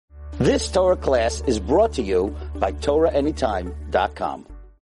This Torah class is brought to you by TorahAnytime.com.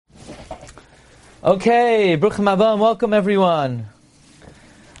 Okay, Bruchim Haba, and welcome everyone.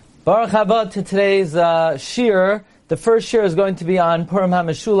 Baruch Haba to today's shir. The first shir is going to be on Purim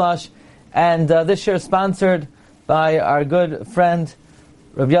HaMeshulash, and this shir is sponsored by our good friend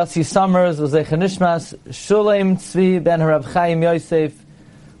Rabbi Yossi Summers, Uzecha Nishmas, Shulaim Tzvi ben Rav Chaim Yosef,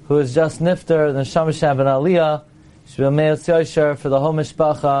 who is just nifter, the Neshama ben Aliyah, Shvil Meis Yosher for the whole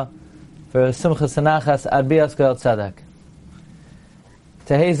Mishpacha, for Simchas Anachas Ad Bias Goel Tzedek.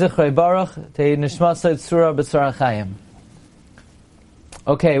 Tehei Zichrei Baruch, Tehei Nishmasei Tzura B'Tzara Chaim.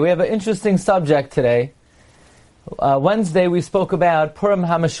 Okay, we have an interesting subject today. Wednesday we spoke about Purim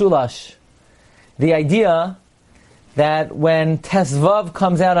HaMeshulash, the idea that when Tesvav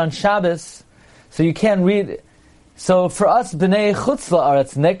comes out on Shabbos, so you can't read. So for us, B'nai Chutz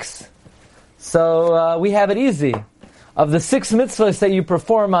La'aretz Nix, so we have it easy. Of the 6 mitzvahs that you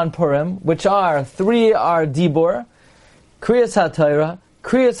perform on Purim, which are 3 are Dibur, Kriyas HaTorah,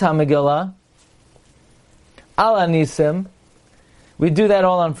 Kriyas HaMegillah, Al Anisim. We do that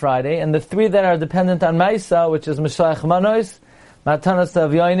all on Friday, and the 3 that are dependent on Maisa, which is Mishloach Manos, Matanas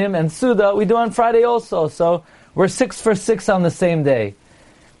Avyonim, and Suda, we do on Friday also. So we're 6 for 6 on the same day.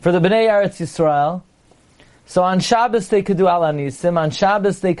 For the Bnei Eretz Yisrael, so on Shabbos they could do Al Anisim, on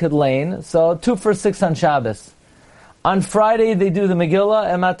Shabbos they could lane, so 2 for 6 on Shabbos. On Friday they do the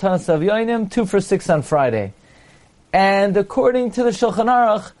Megillah and Matanas Avyonim, 2 for 6 on Friday. And according to the Shulchan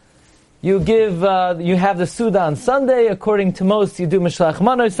Aruch, you have the Suda on Sunday. According to most, you do Mishloach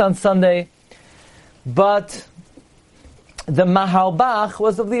Manos on Sunday. But the Mahalbach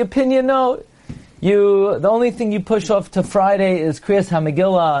was of the opinion, no, the only thing you push off to Friday is Kriyas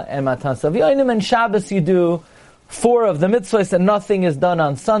HaMegillah and Matanas Avyonim, and Shabbos you do 4 of the mitzvahs, and nothing is done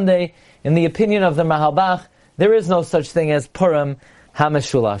on Sunday. In the opinion of the Mahalbach, there is no such thing as Purim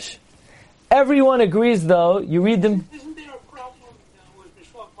HaMeshulash. Everyone agrees, though, you read them. Isn't there a problem with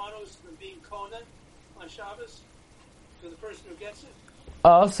Mishloach Manos being Kohen on Shabbos to the person who gets it?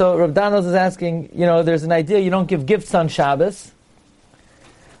 Oh, so Rav Danos is asking, there's an idea you don't give gifts on Shabbos.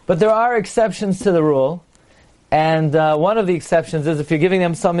 But there are exceptions to the rule. And one of the exceptions is if you're giving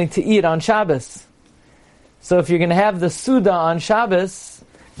them something to eat on Shabbos. So if you're going to have the Suda on Shabbos,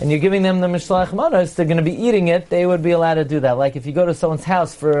 and you're giving them the Mishloach Manos, they're going to be eating it, they would be allowed to do that. Like if you go to someone's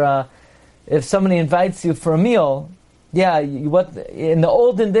house for, if somebody invites you for a meal, in the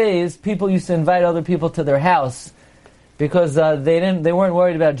olden days, people used to invite other people to their house because they weren't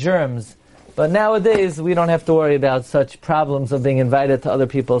worried about germs. But nowadays, we don't have to worry about such problems of being invited to other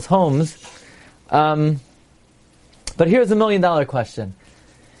people's homes. But here's $1 million question.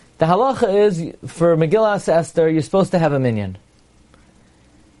 The halacha is, for Megillas Esther, you're supposed to have a minyan.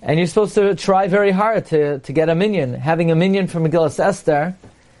 And you're supposed to try very hard to get a minyan. Having a minyan for Megillas Esther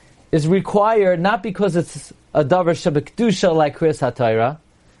is required not because it's a davar shebekdusha like Kriyas HaTorah,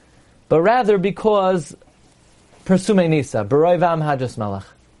 but rather because Persumei Nisa, B'roi V'am Hadas Melech.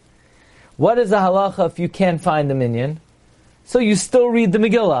 What is the halacha if you can't find the minyan? So you still read the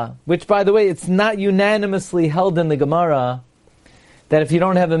Megillah, which, by the way, it's not unanimously held in the Gemara that if you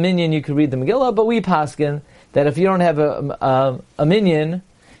don't have a minyan, you could read the Megillah, but we paskin that if you don't have a minyan,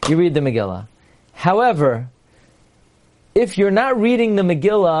 you read the Megillah. However, if you're not reading the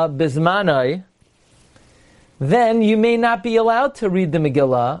Megillah bismanai, then you may not be allowed to read the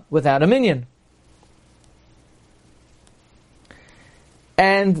Megillah without a minyan.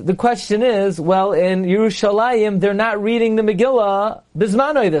 And the question is, well, in Yerushalayim, they're not reading the Megillah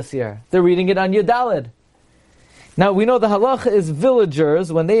bismanai this year. They're reading it on Yudalid. Now, we know the halacha is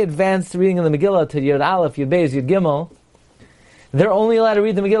villagers, when they advance reading of the Megillah to Yud Aleph, Yud Beis, Yud Gimel, they're only allowed to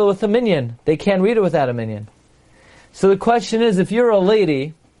read the Megillah with a minyan. They can't read it without a minyan. So the question is, if you're a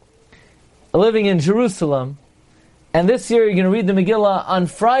lady living in Jerusalem, and this year you're going to read the Megillah on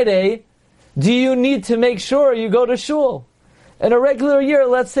Friday, do you need to make sure you go to shul? In a regular year,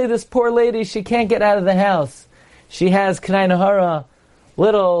 let's say this poor lady, she can't get out of the house. She has K'nai Nahara,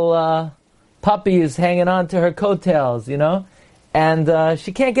 little puppies hanging on to her coattails, and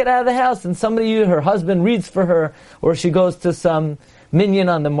she can't get out of the house, and her husband reads for her, or she goes to some minyan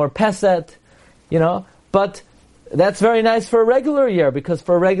on the Morpeset, but that's very nice for a regular year, because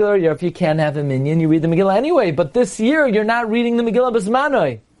for a regular year, if you can't have a minyan, you read the Megillah anyway. But this year, you're not reading the Megillah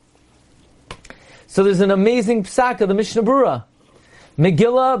Bismanoi. So there's an amazing psak of the Mishnah Berurah.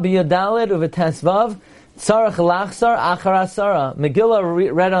 Megillah b'yadalid u'v'tesvav tzarech lachsar achar asara.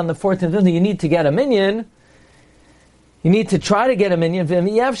 Megillah read on the 14th and 15th, you need to get a minyan. You need to try to get a minyan.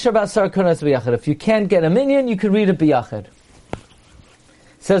 If you can't get a minyan, you could read it b'yachid.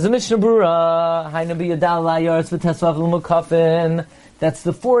 Says the Mishnah Berurah, That's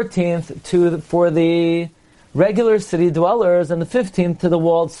the 14th for the regular city dwellers, and the 15th to the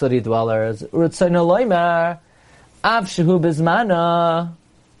walled city dwellers. U'Ritzono loymar, av shehu bizmana.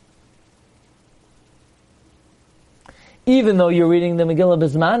 Even though you're reading the Megillah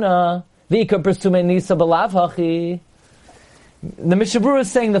bizmana, v'ikar persume nisa b'lav hachi. The Mishnah Berurah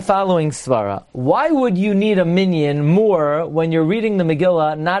is saying the following svara. Why would you need a minyan more when you're reading the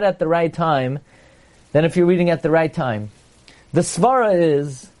Megillah not at the right time than if you're reading at the right time? The svara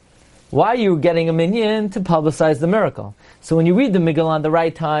is, why are you getting a minyan? To publicize the miracle. So when you read the Megillah on the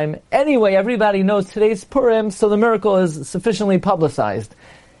right time, anyway, everybody knows today's Purim, so the miracle is sufficiently publicized.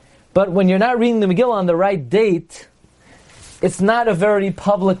 But when you're not reading the Megillah on the right date, it's not a very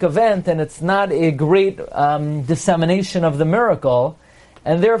public event, and it's not a great dissemination of the miracle,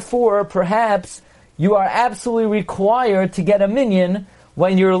 and therefore, perhaps, you are absolutely required to get a minyan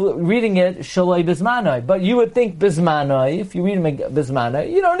when you're reading it shaloi bizmanai. But you would think bizmanai, if you read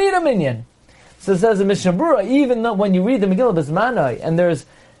bizmanai, you don't need a minyan. So it says in Mishnah Berurah, even though when you read the Megillah bizmanai, and there's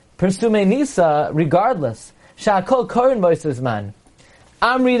persume nisa, regardless, sha'akol korin boisizman,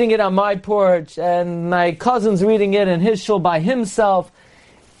 I'm reading it on my porch, and my cousin's reading it in his shul by himself.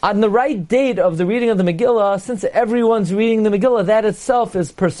 On the right date of the reading of the Megillah, since everyone's reading the Megillah, that itself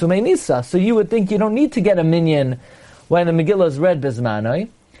is persume nisa. So you would think you don't need to get a minyan when the Megillah is read bizmanai.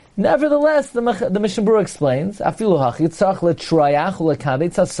 Nevertheless, the Mishnah Berurah explains, afilu hachi tzarich letroyach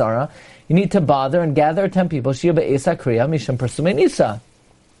ulekabetz asara. You need to bother and gather 10 people. Shia be'es hakriya misham persume nisa.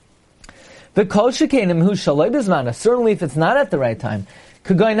 V'kol shekenim hu shaloi bizmana. Certainly, if it's not at the right time.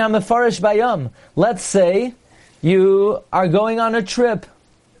 Let's say you are going on a trip.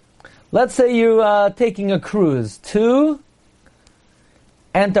 Let's say you're taking a cruise to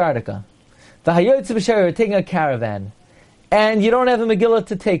Antarctica. You're taking a caravan, and you don't have a Megillah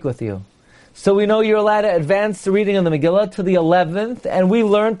to take with you. So we know you're allowed to advance the reading of the Megillah to the 11th, and we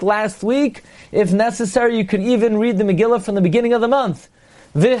learned last week, if necessary, you could even read the Megillah from the beginning of the month.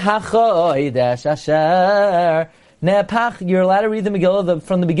 Nepach, you're allowed to read the Megillah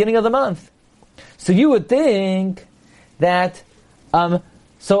from the beginning of the month. So you would think that,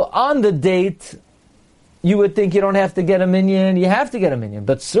 so on the date, you would think you don't have to get a minyan, you have to get a minyan.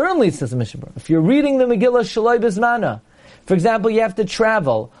 But certainly, says the Mishnah Berurah, if you're reading the Megillah shaloi bizmana, for example, you have to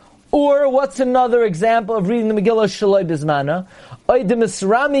travel. Or what's another example of reading the Megillah shaloi bizmana?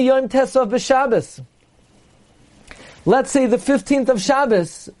 Oidemisrami yom tesov b'Shabbos. Let's say the 15th of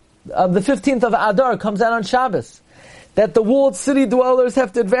Shabbos, the 15th of Adar comes out on Shabbos. That the walled city dwellers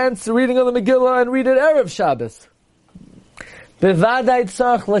have to advance the reading of the Megillah and read it Erev Shabbos. You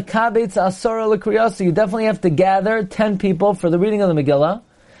definitely have to gather 10 people for the reading of the Megillah.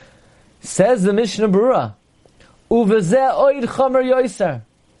 Says the Mishnah Berurah,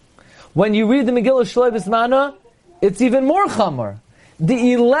 when you read the Megillah shaloi bizmana, it's even more chamor.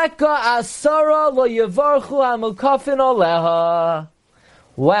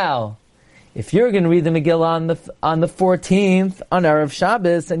 Wow. If you're going to read the Megillah on the 14th, on Erev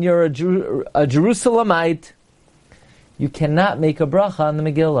Shabbos, and you're a Jerusalemite, you cannot make a bracha on the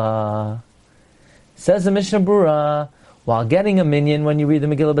Megillah. Says the Mishnah Berurah, while getting a minyan when you read the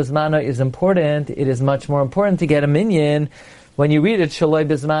Megillah bizmana is important, it is much more important to get a minyan when you read it shaloi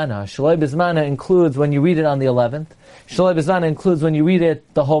bizmana. Shaloi bizmana includes when you read it on the 11th. Shaloi bizmana includes when you read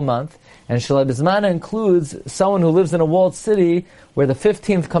it the whole month. And shaloi bizmana includes someone who lives in a walled city where the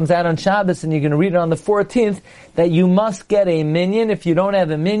 15th comes out on Shabbos and you're going to read it on the 14th, that you must get a minyan. If you don't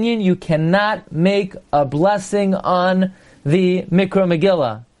have a minyan, you cannot make a blessing on the Mikra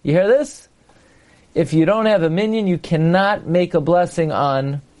Megillah. You hear this? If you don't have a minyan, you cannot make a blessing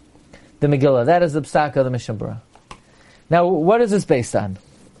on the Megillah. That is the psak of the Mishnah Berurah. Now, what is this based on?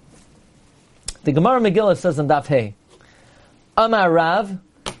 The Gemara Megillah says in Daf Hey, Amar Rav,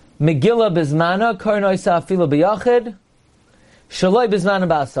 Megillah bizmana, karnoisa afilu b'yachid, shaloi bizmana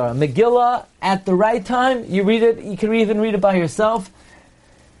ba'asara. Megillah, at the right time, you read it, you can even read it by yourself.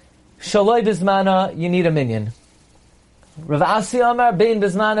 Shaloi bizmana, you need a minyan. Rav Asi Amar, bein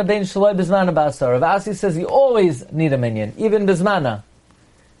bizmana, bein shaloi bizmana ba'asara. Rav Asi says you always need a minyan, even bizmana.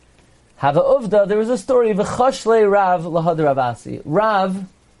 Hava uvda, there was a story, v'choshlei Rav lahad Rav Asi. Rav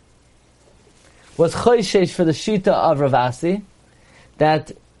was choishesh for the shita of Rav Asi,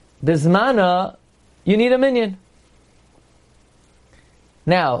 that bizmana, you need a minyan.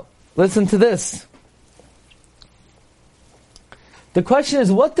 Now, listen to this. The question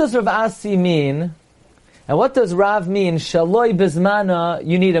is, what does Rav Asi mean? And what does Rav mean? Shaloi bizmana,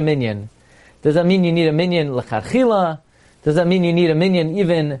 you need a minyan. Does that mean you need a minyan l'chadchila? Does that mean you need a minyan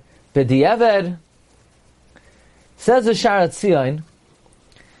even b'di'eved? Says the Sharat Tzion,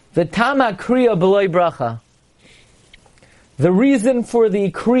 v'tama kriya b'loi bracha. the reason for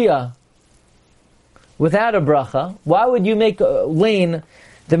the kriya without a bracha, why would you make lane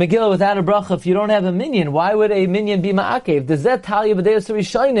the Megillah without a bracha if you don't have a minyan? Why would a minyan be ma'akev? Does that talya b'deis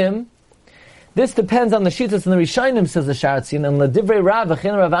Rishonim? This depends on the shittas and the Rishonim, says the Sharatzion, and the divrei Rav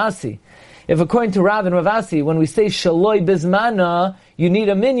v'chin Rav Asi. If according to Rav and Rav Asi, when we say shaloi bizmana, you need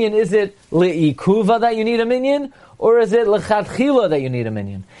a minyan, is it le'ikuva that you need a minyan? Or is it lechatchila that you need a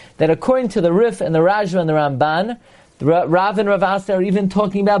minyan? That according to the Rif and the Rajva and the Ramban, Rav and Rav Asi are even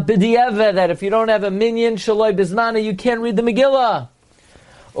talking about b'di'eveh, that if you don't have a minyan, shaloi bizmana, you can't read the Megillah.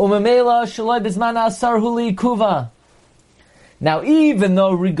 Umemela shaloi bizmana asar hu le'ikuva. Now, even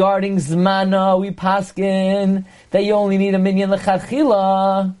though regarding zmana we paskin that you only need a minyan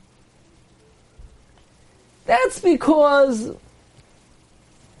lechatchila, that's because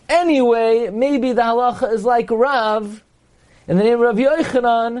anyway, maybe the halacha is like Rav in the name of Rav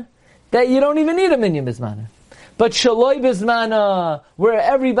Yochanan that you don't even need a minyan bizmana. But shaloi bizmana, where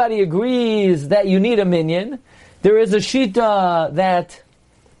everybody agrees that you need a minyan, there is a shita that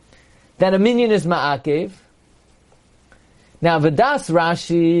a minyan is ma'akev. Now, V'das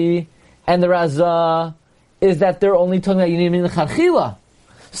Rashi and the Razah is that they're only talking about you need a minyan l'chadchila.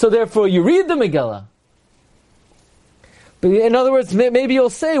 So therefore, you read the Megillah. But in other words, maybe you'll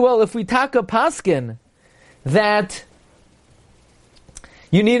say, well, if we taka paskin that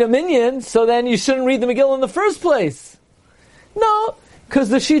you need a minyan, so then you shouldn't read the Megillah in the first place. No, because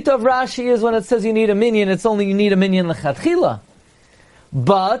the shita of Rashi is when it says you need a minyan, it's only you need a minyan l'chadchila.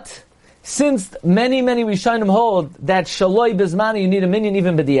 But since many Rishonim hold that shaloi bizmana you need a minyan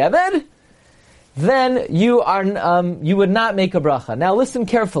even b'di'eved, then you would not make a bracha. Now listen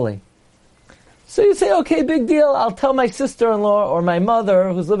carefully. So you say, okay, big deal, I'll tell my sister-in-law or my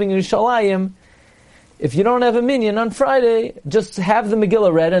mother who's living in Yerushalayim, if you don't have a minyan on Friday, just have the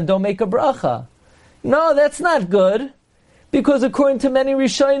Megillah read and don't make a bracha. No, that's not good. Because according to many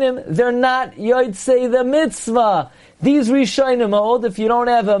Rishonim, they're not yotzei the mitzvah. These Rishonim hold, if you don't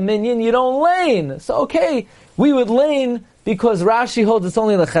have a minyan, you don't lane. So okay, we would lane because Rashi holds it's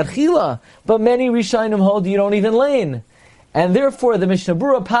only l'chadchila, but many Rishonim hold you don't even lane. And therefore the Mishnah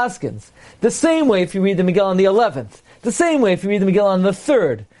Berurah paskins, the same way if you read the Megillah on the 11th, the same way if you read the Megillah on the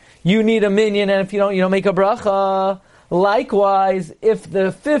 3rd, you need a minyan, and if you don't make a bracha. Likewise, if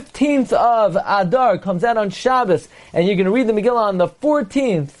the 15th of Adar comes out on Shabbos, and you're going to read the Megillah on the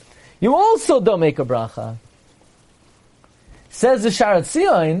 14th, you also don't make a bracha. Says the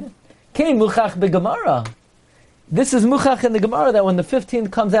Sharatzion, Kain muchach beGemara. This is muchach in the Gemara that when the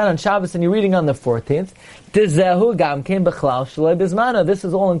 15th comes out on Shabbos and you're reading on the 14th, Tizehu gam kein bechlal shaloi bizmana. This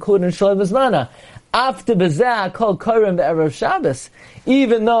is all included in shaloi bizmana. After bezeh kol korim be'erev Shabbos.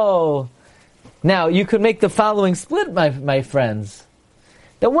 Even though, now you could make the following split, my friends.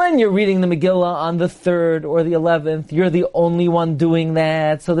 That when you're reading the Megillah on the 3rd or the 11th, you're the only one doing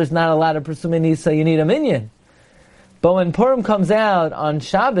that, so there's not a lot of Persumini, so you need a minyan. But when Purim comes out on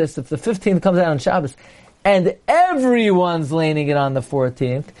Shabbos, if the 15th comes out on Shabbos, and everyone's laning it on the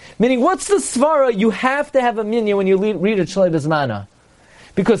 14th, meaning what's the svara? You have to have a minyan when you read a Shalei Bizmana.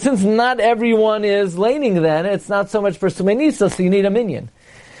 Because since not everyone is laning then, it's not so much for Sumenisa, so you need a minyan.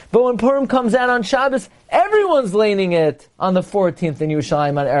 But when Purim comes out on Shabbos, everyone's laning it on the 14th in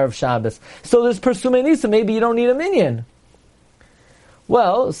Yerushalayim on Erev Shabbos. So there's Persumenisa, maybe you don't need a minyan.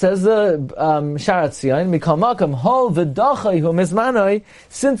 Well, says the Sharatzion, Mikal Makam, Hol v'dachai hu mizmanoi,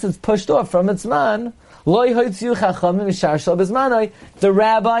 since it's pushed off from its man, Loi hoitziu chachamim mishar shal bizmanoi, the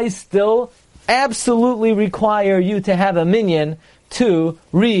rabbis still absolutely require you to have a minyan to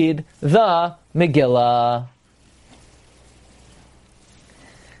read the Megillah.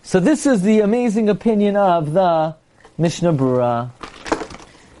 So this is the amazing opinion of the Mishnah Berurah,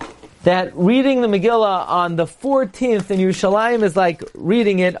 that reading the Megillah on the 14th in Yerushalayim is like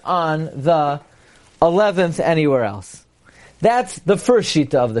reading it on the 11th anywhere else. That's the first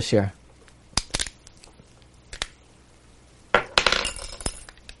shita of the shir.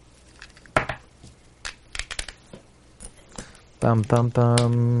 Bum bum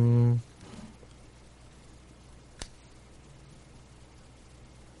bum.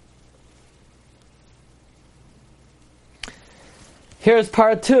 Here's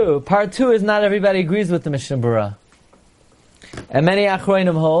part 2. Part 2 is not everybody agrees with the Mishnah Berurah. And many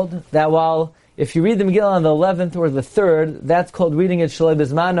Achronim hold that while if you read the Megillah on the 11th or the 3rd, that's called reading it Shaloi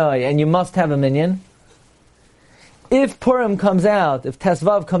Bizmanoi, and you must have a minyan. If Purim comes out, if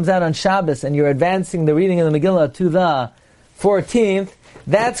Tesvav comes out on Shabbos, and you're advancing the reading of the Megillah to the 14th,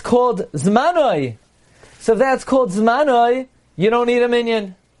 that's called Zmanoi. So if that's called Zmanoi, you don't need a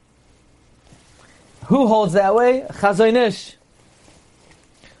minyan. Who holds that way? Chazon Ish,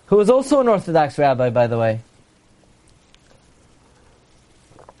 who is also an Orthodox rabbi, by the way.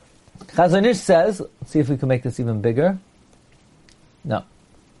 Chazon Ish says, let's see if we can make this even bigger. No.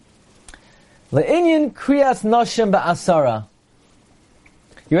 Le'inyan kriyas noshim ba'asara.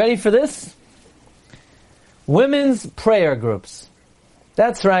 You ready for this? Women's prayer groups.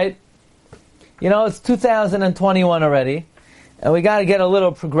 That's right. You know, it's 2021 already, and we got to get a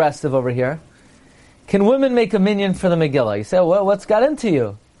little progressive over here. Can women make a minyan for the Megillah? You say, well, what's got into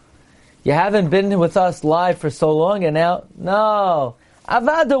you? You haven't been with us live for so long, and now? No.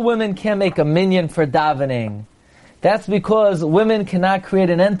 Avada women can't make a minyan for davening. That's because women cannot create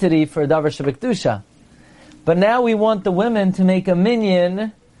an entity for Davar Shabbat. But now we want the women to make a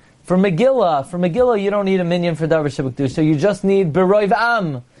minyan for Megillah. For Megillah, you don't need a minyan for Davar Shabbat. You just need Beroiv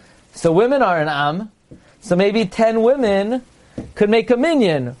Am. So women are an Am. So maybe 10 women could make a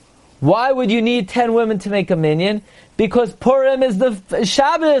minyan. Why would you need 10 women to make a minyan? Because Purim is the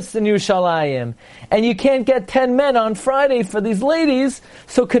Shabbos in Yerushalayim. And you can't get 10 men on Friday for these ladies,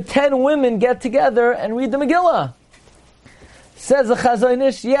 so could 10 women get together and read the Megillah? Says the Chazon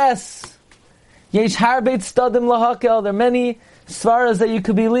Ish, yes. Yesh harbeit stadim lahakel. There are many svaras that you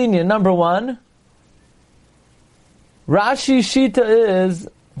could be lenient. Number one, Rashi Shita is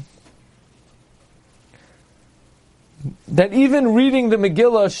that even reading the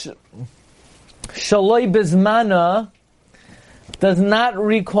Megillah Shaloi Bizmana does not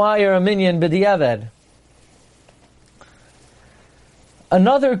require a minyan b'diavad.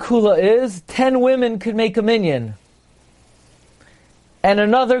 Another kula is 10 women could make a minyan. And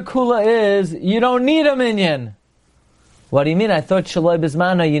another kula is you don't need a minyan. What do you mean? I thought Shaloi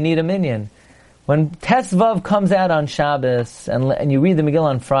Bizmana you need a minyan. When Tesvav comes out on Shabbos and you read the Megillah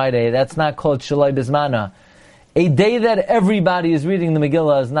on Friday, that's not called Shaloi Bizmana. A day that everybody is reading the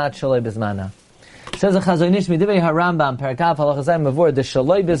Megillah is not Shaloi Bizmana. Says the Chazon Ish Midivei HaRambam Perakav Halachazayim Mavur the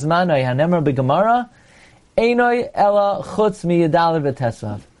Shaloi Bizmana Hanemer B'Gemara Einoi Ela Chutz MiYadal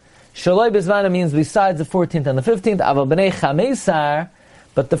V'Tesvav. Shaloi Bizmana means besides the 14th and the 15th Aval B'nei Chamesar,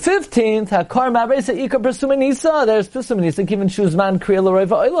 but the 15th Hakar Ma'areisa Ikar Persum Nisa. There's Persum Nisa given Shuzman Kriya L'Roi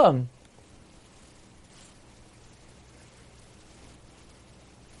V'Olam.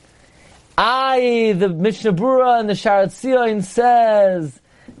 The Mishnah Brura and the Sharat Tzion says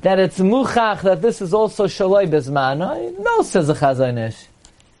that it's muchach, that this is also Shaloi Bizmana. No, says the Chazon Ish.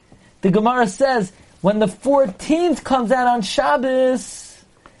 The Gemara says, when the 14th comes out on Shabbos,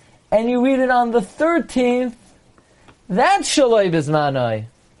 and you read it on the 13th, that's Shaloi Bizmana.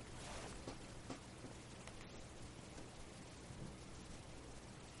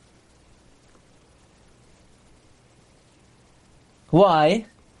 Why?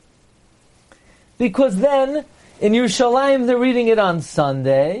 Because then, in Yerushalayim, they're reading it on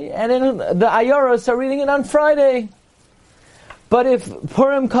Sunday, and in the Ayaros are reading it on Friday. But if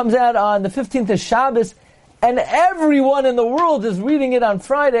Purim comes out on the 15th of Shabbos, and everyone in the world is reading it on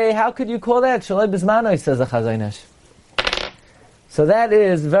Friday, how could you call that Shaloi Bizmana, says the Chazon Ish. So that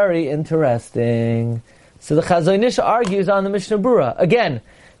is very interesting. So the Chazon Ish argues on the Mishnah Brura. Again,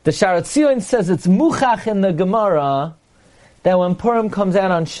 the Sharat Tzion says it's muchach in the Gemara, that when Purim comes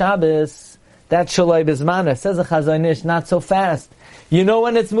out on Shabbos, that's Shaloi Bizmana. Says the Chazon Ish, not so fast. You know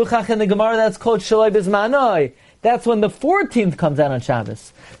when it's muchach in the Gemara, that's called Shaloi Bizmana. That's when the 14th comes out on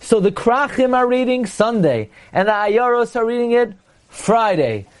Shabbos. So the Krachim are reading Sunday, and the Ayaros are reading it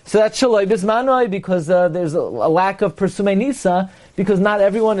Friday. So that's Shaloi Bizmana, because there's a lack of Persumei Nisa, because not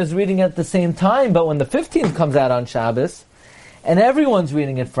everyone is reading at the same time. But when the 15th comes out on Shabbos, and everyone's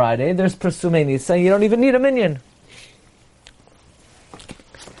reading it Friday, there's Persumei Nisa, you don't even need a minyan.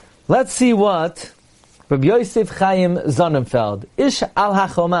 Let's see what Rabbi Yosef Chaim Sonnenfeld, Ish al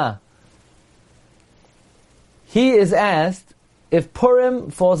HaChoma. He is asked, if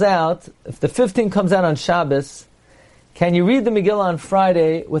Purim falls out, if the 15th comes out on Shabbos, can you read the Megillah on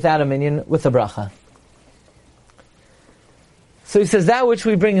Friday without a minyan, with a bracha? So he says, that which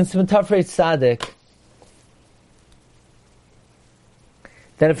we bring in Siman Tafrei Tzaddik,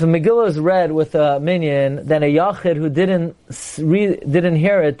 that if a Megillah is read with a minyan, then a Yachid who didn't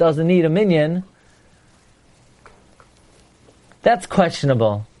hear it doesn't need a minyan, that's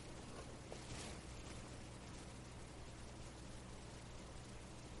questionable.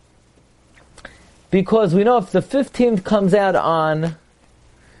 Because we know if the 15th comes out on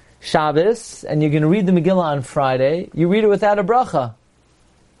Shabbos, and you're going to read the Megillah on Friday, you read it without a bracha.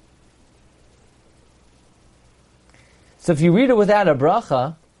 So if you read it without a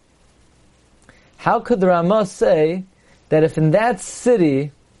bracha, how could the Ramah say that if in that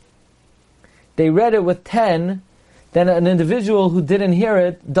city they read it with 10, then an individual who didn't hear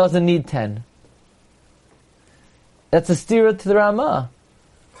it doesn't need 10? That's a stira to the Ramah.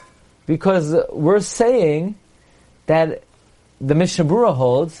 Because we're saying that the Mishnah Brura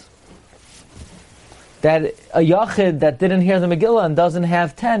holds that a yachid that didn't hear the Megillah and doesn't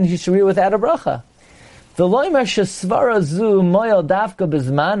have 10, he should read without a bracha. The loimer shesvara zu moyel dafka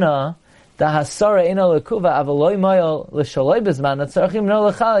bizmana da hasara ino lekuva avaloi moyel l'shaloi bizmana tzarchim no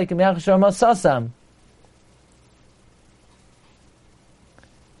lechalik imyachashar masasam.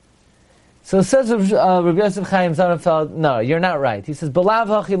 So it says Rabbi Yosef Chaim Sonnenfeld, no, you're not right. He says, B'lav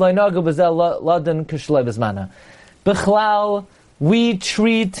hachi lo nogu b'zel laden k'shaloi bizmana. B'chlal, we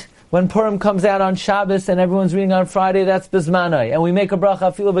treat when Purim comes out on Shabbos and everyone's reading on Friday, that's Bizmanai. And we make a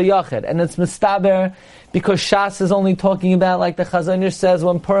bracha afilu b'yachid. And it's mistaber because Shas is only talking about, like the Chazon Ish says,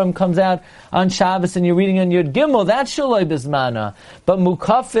 when Purim comes out on Shabbos and you're reading on Yud Gimel, that's Shaloi Bizmana. But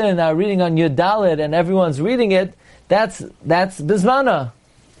Mukafin are reading on Yud Dalet and everyone's reading it, that's Bizmana.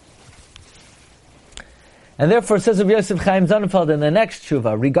 And therefore it says of Yosef Chaim Sonnenfeld in the next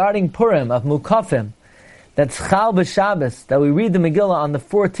tshuva, regarding Purim of Mukafim, that's Chal b'Shabbos, that we read the Megillah on the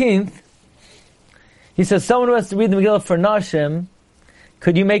 14th, he says, someone who has to read the Megillah for Nashim,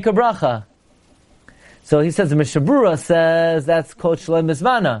 could you make a bracha? So he says, the Mishnah Berurah says, that's called Shalom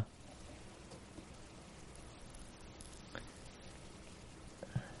Bizmana.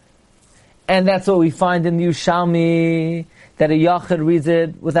 And that's what we find in the Yerushalmi, that a Yachid reads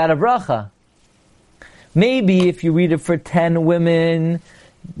it without a bracha. Maybe if you read it for 10 women,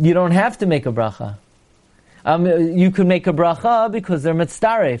 you don't have to make a bracha. You could make a bracha because they're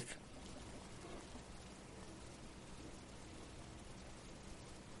mitzdaref.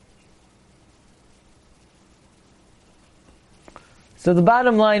 So the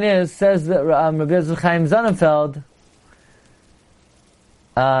bottom line is, says that Rabbi Yosef Chaim Sonnenfeld,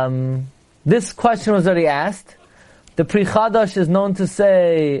 this question was already asked. The Pri Chadash is known to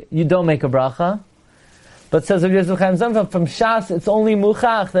say you don't make a bracha. But says Rabbi Yosef Chaim Sonnenfeld, from Shas, it's only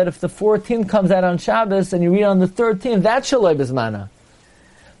muchach that if the 14th comes out on Shabbos and you read on the 13th, that's Shaloi Bizmana.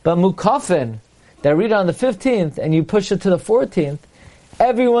 But Mukafin, that read on the 15th and you push it to the 14th,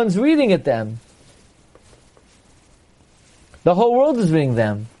 everyone's reading it then. The whole world is reading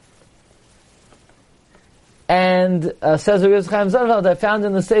them. And says Rabbi Yosef Chaim Sonnenfeld, I found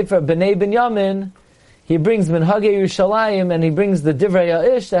in the Sefer B'nai Binyamin, he brings Minhagei Yerushalayim and he brings the Divrei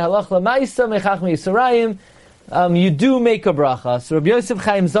Ya'ish, the Halach L'Maisa, Mechachmei Yisraelim. You do make a bracha. So Rabbi Yosef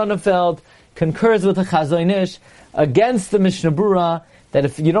Chaim Sonnenfeld concurs with the Chazon Ish against the Mishnah Berurah that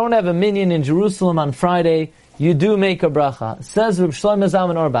if you don't have a minyan in Jerusalem on Friday, you do make a bracha. Says Reb Shlomo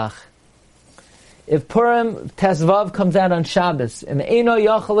Zalman Auerbach, if Purim Tesvav comes out on Shabbos, and Eino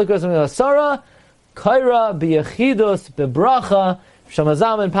Yachal Likros Asara, Kaira B'Yechidus B'Bracha, Shlomo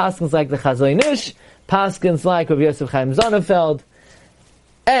Zalman paskins like the Chazon Ish, paskins like Rabbi Yosef Chaim Sonnenfeld,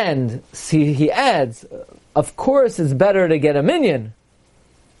 and see, he adds, of course it's better to get a minyan.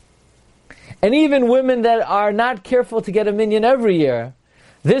 And even women that are not careful to get a minyan every year,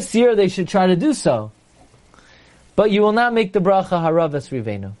 this year they should try to do so. But you will not make the bracha haravas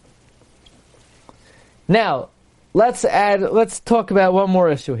rivenu. Now, let's talk about one more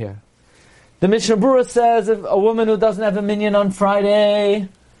issue here. The Mishnah Berurah says if a woman who doesn't have a minyan on Friday,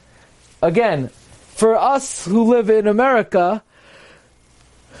 again, for us who live in America,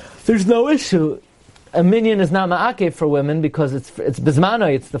 there's no issue. A minyan is not ma'akev for women because it's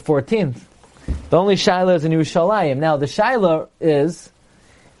bizmano, it's the 14th. The only shaila is in Yerushalayim. Now the shaila is,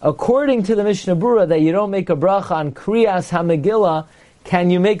 according to the Mishnah Berurah, that you don't make a bracha on Kriyas HaMegillah, can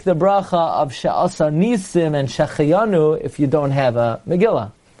you make the bracha of Sha'asa Nisim and Shachayanu if you don't have a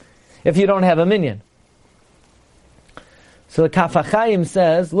Megillah? If you don't have a minyan? So the Kaf HaChaim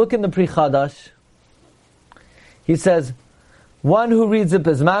says, look in the Pri Chadash. He says, one who reads it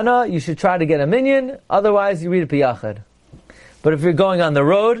Bizmana, you should try to get a minyan, otherwise you read it B'yachad. But if you're going on the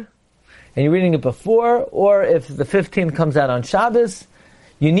road, and you're reading it before, or if the 15th comes out on Shabbos,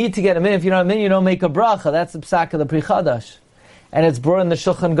 you need to get a minyan. If you don't have a minyan, you don't make a bracha. That's the psak of the Pri Chadash. And it's brought in the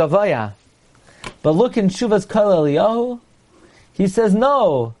Shulchan Gavaya. But look in Shuvas Kol Eliyahu, he says,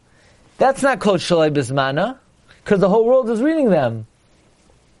 no, that's not called Shaloi Bizmana, because the whole world is reading them.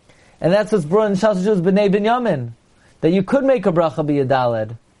 And that's what's brought in Shas Shuvas B'nai Binyamin, that you could make a bracha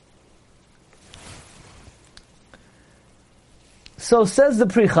b'Yadaled. So says the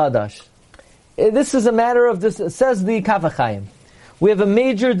Pri Chadash. This is a matter of this, says the Kaf HaChaim. We have a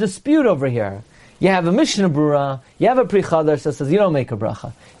major dispute over here. You have a Mishnah Berurah, you have a Pri Chadash that says you don't make a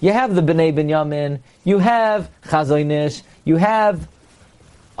bracha. You have the B'nai Binyamin, you have Chazon Ish, you have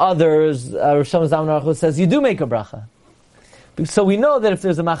others, Rosh Hashanah who says you do make a bracha. So we know that if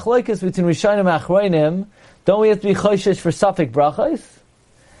there's a machlokes between Rishonim and Achronim, don't we have to be choishesh for Safek brachos?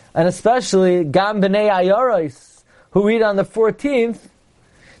 And especially Gam B'nai Ayaros, who read on the 14th,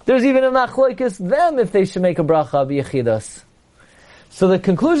 there's even a machlokes them if they should make a bracha b'yechidas. So the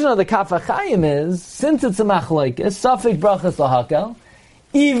conclusion of the Kaf HaChaim is, since it's a machlokes, Safek Brachas Lahakel,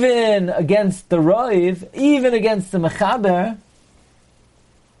 even against the Roiv, even against the Mechaber,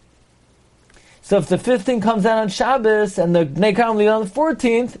 so if the 15th comes out on Shabbos and the Bnei Karam lead on the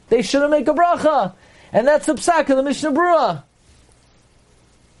 14th, they shouldn't make a bracha. And that's the psak of the Mishnah Berurah.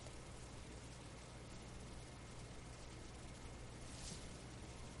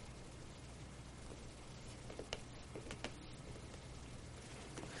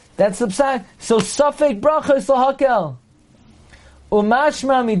 That's the psak. So Safek Bracha is Lahakel.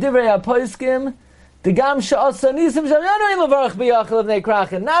 Umashma midivrei haposkim degam she'asa nisim sheyanu ein levarach b'yachal avnei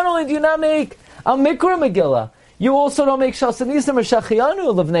krachin. Not only do you not make a Mikra Megillah, you also don't make Shasa Nisim or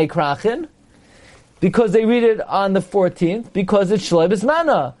Shachiyanu Levnei Krachin, because they read it on the 14th, because it's Shloi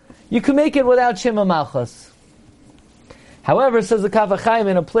B'Zmana. You can make it without Shema Malchus. However, says the Kaf HaChaim,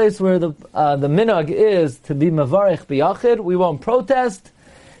 in a place where the minhag is to be Mavarech B'Yachid, we won't protest,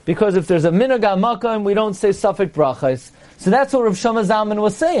 because if there's a minhag on Makkah, we don't say Safek Brachas. So that's what Rav Shama Zalman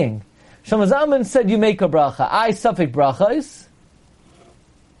was saying. Shama Zalman said you make a bracha. I Safek Brachas.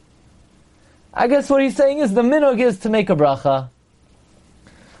 I guess what he's saying is the minhag is to make a bracha.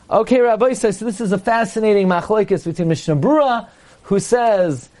 Okay, Rabbi says, so this is a fascinating machlokes between Mishnah Berurah, who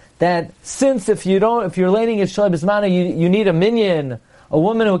says that since if you're laying at Shloi B'Zmana, you need a minyan, a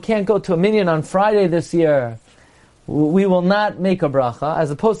woman who can't go to a minyan on Friday this year, we will not make a bracha, as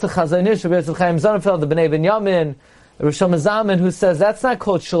opposed to Chazon Ish, Rabbi Chaim Zonenfeld, the Bnei Binyamin, Rosh Zalman, who says that's not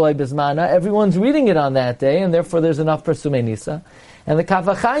called Shloi B'Zmana, everyone's reading it on that day, and therefore there's enough for Sumei Nisa. And the Kaf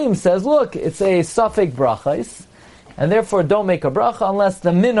HaChaim says, look, it's a Safek Brachais, and therefore don't make a bracha unless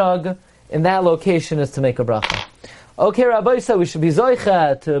the minhag in that location is to make a bracha. Okay, Rabbi said we should be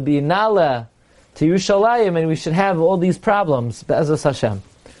Zoicha, to be Nala, to Yerushalayim, and we should have all these problems. Be'ezus Hashem.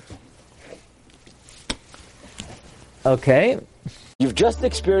 Okay. You've just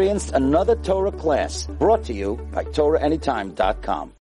experienced another Torah class brought to you by TorahAnytime.com.